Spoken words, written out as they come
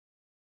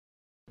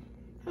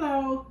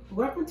Hello,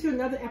 welcome to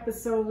another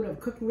episode of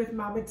Cooking with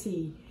Mama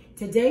T.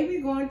 Today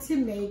we're going to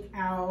make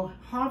our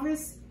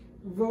harvest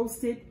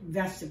roasted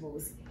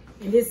vegetables.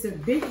 And it's a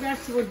big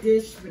vegetable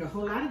dish with a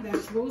whole lot of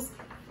vegetables.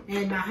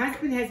 And my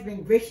husband has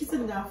been gracious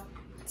enough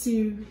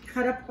to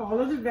cut up all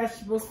of the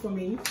vegetables for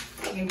me.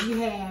 And we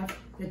have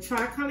the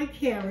tricolor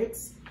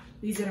carrots.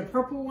 These are the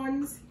purple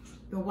ones,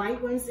 the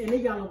white ones, and the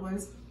yellow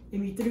ones.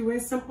 And we threw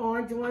in some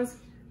orange ones.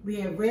 We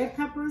have red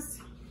peppers,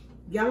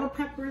 yellow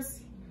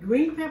peppers,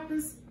 green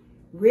peppers,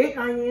 red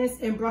onions,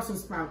 and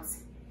Brussels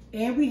sprouts.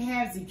 And we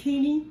have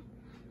zucchini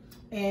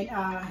and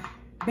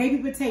baby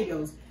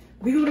potatoes.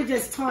 We're gonna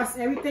just toss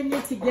everything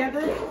in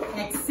together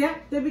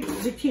except the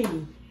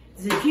zucchini.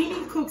 The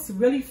zucchini cooks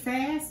really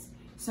fast,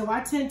 so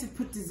I tend to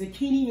put the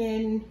zucchini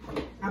in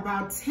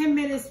about 10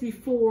 minutes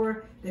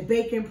before the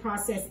baking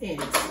process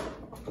ends.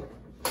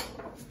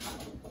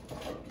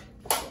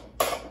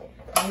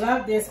 I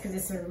love this because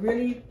it's a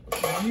really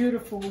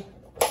beautiful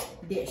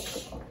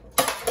dish.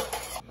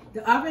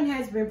 The oven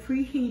has been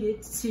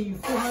preheated to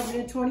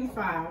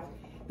 425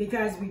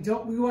 because we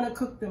want to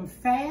cook them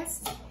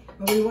fast,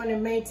 but we want to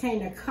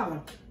maintain the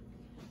color.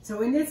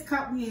 So in this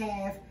cup we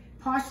have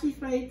parsley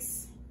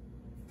flakes,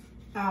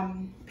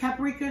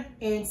 paprika,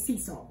 and sea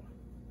salt.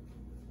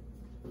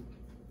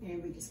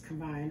 And we just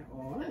combine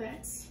all of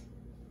that.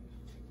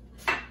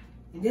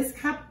 And this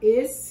cup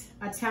is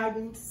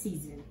Italian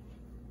seasoning,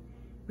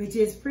 which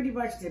is pretty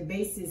much the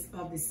basis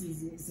of the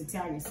seasoning. It's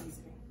Italian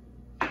seasoning.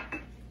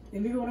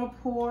 Then we're gonna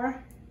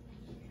pour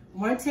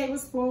 1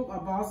 tablespoon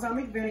of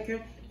balsamic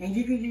vinegar, and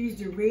you can use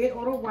the red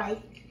or the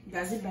white,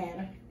 doesn't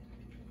matter.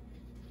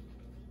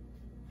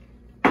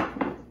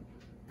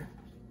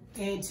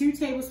 And 2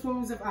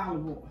 tablespoons of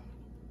olive oil.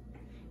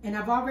 And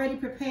I've already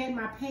prepared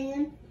my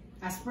pan.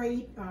 I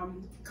sprayed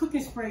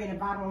cooking spray in the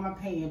bottom of my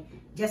pan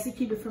just to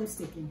keep it from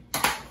sticking.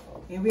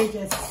 And we'll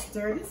just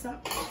stir this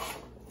up.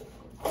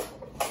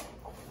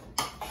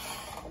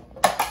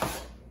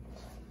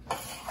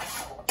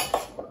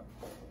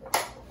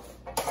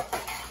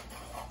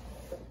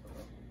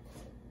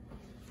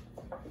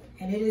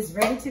 And it is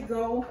ready to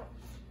go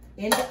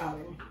in the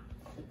oven.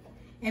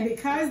 And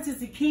because the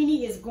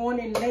zucchini is going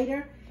in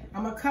later,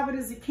 I'm gonna cover the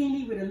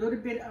zucchini with a little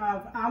bit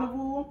of olive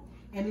oil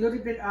and a little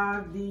bit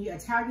of the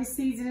Italian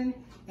seasoning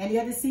and the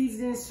other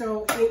seasonings,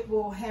 so it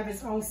will have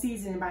its own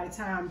seasoning by the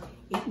time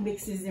it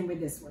mixes in with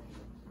this one.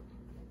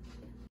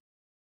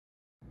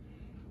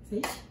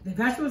 See, the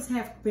vegetables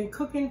have been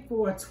cooking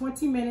for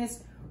 20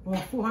 minutes on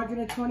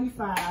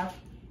 425,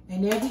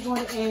 and then we're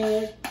going to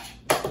add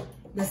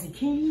the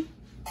zucchini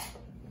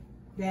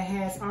that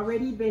has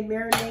already been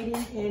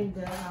marinating in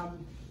the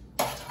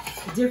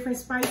different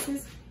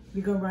spices.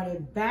 We're gonna run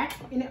it back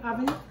in the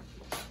oven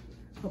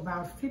for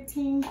about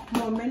 15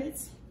 more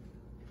minutes.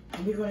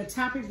 And we're gonna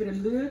top it with a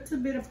little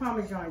bit of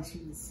Parmesan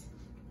cheese.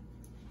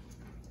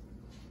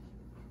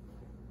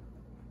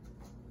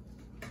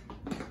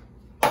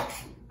 There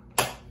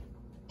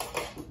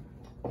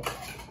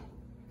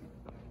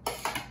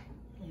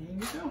we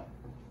go.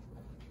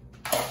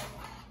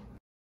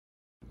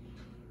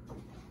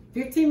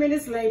 15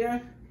 minutes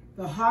later,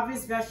 the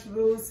harvest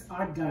vegetables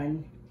are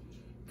done.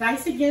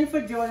 Thanks again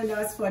for joining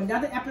us for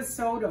another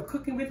episode of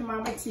Cooking with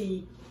Mama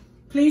T.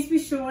 Please be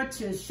sure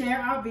to share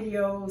our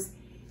videos,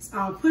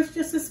 push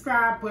the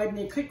subscribe button,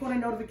 and click on the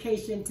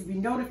notification to be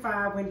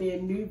notified when there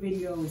are new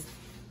videos.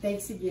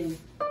 Thanks again.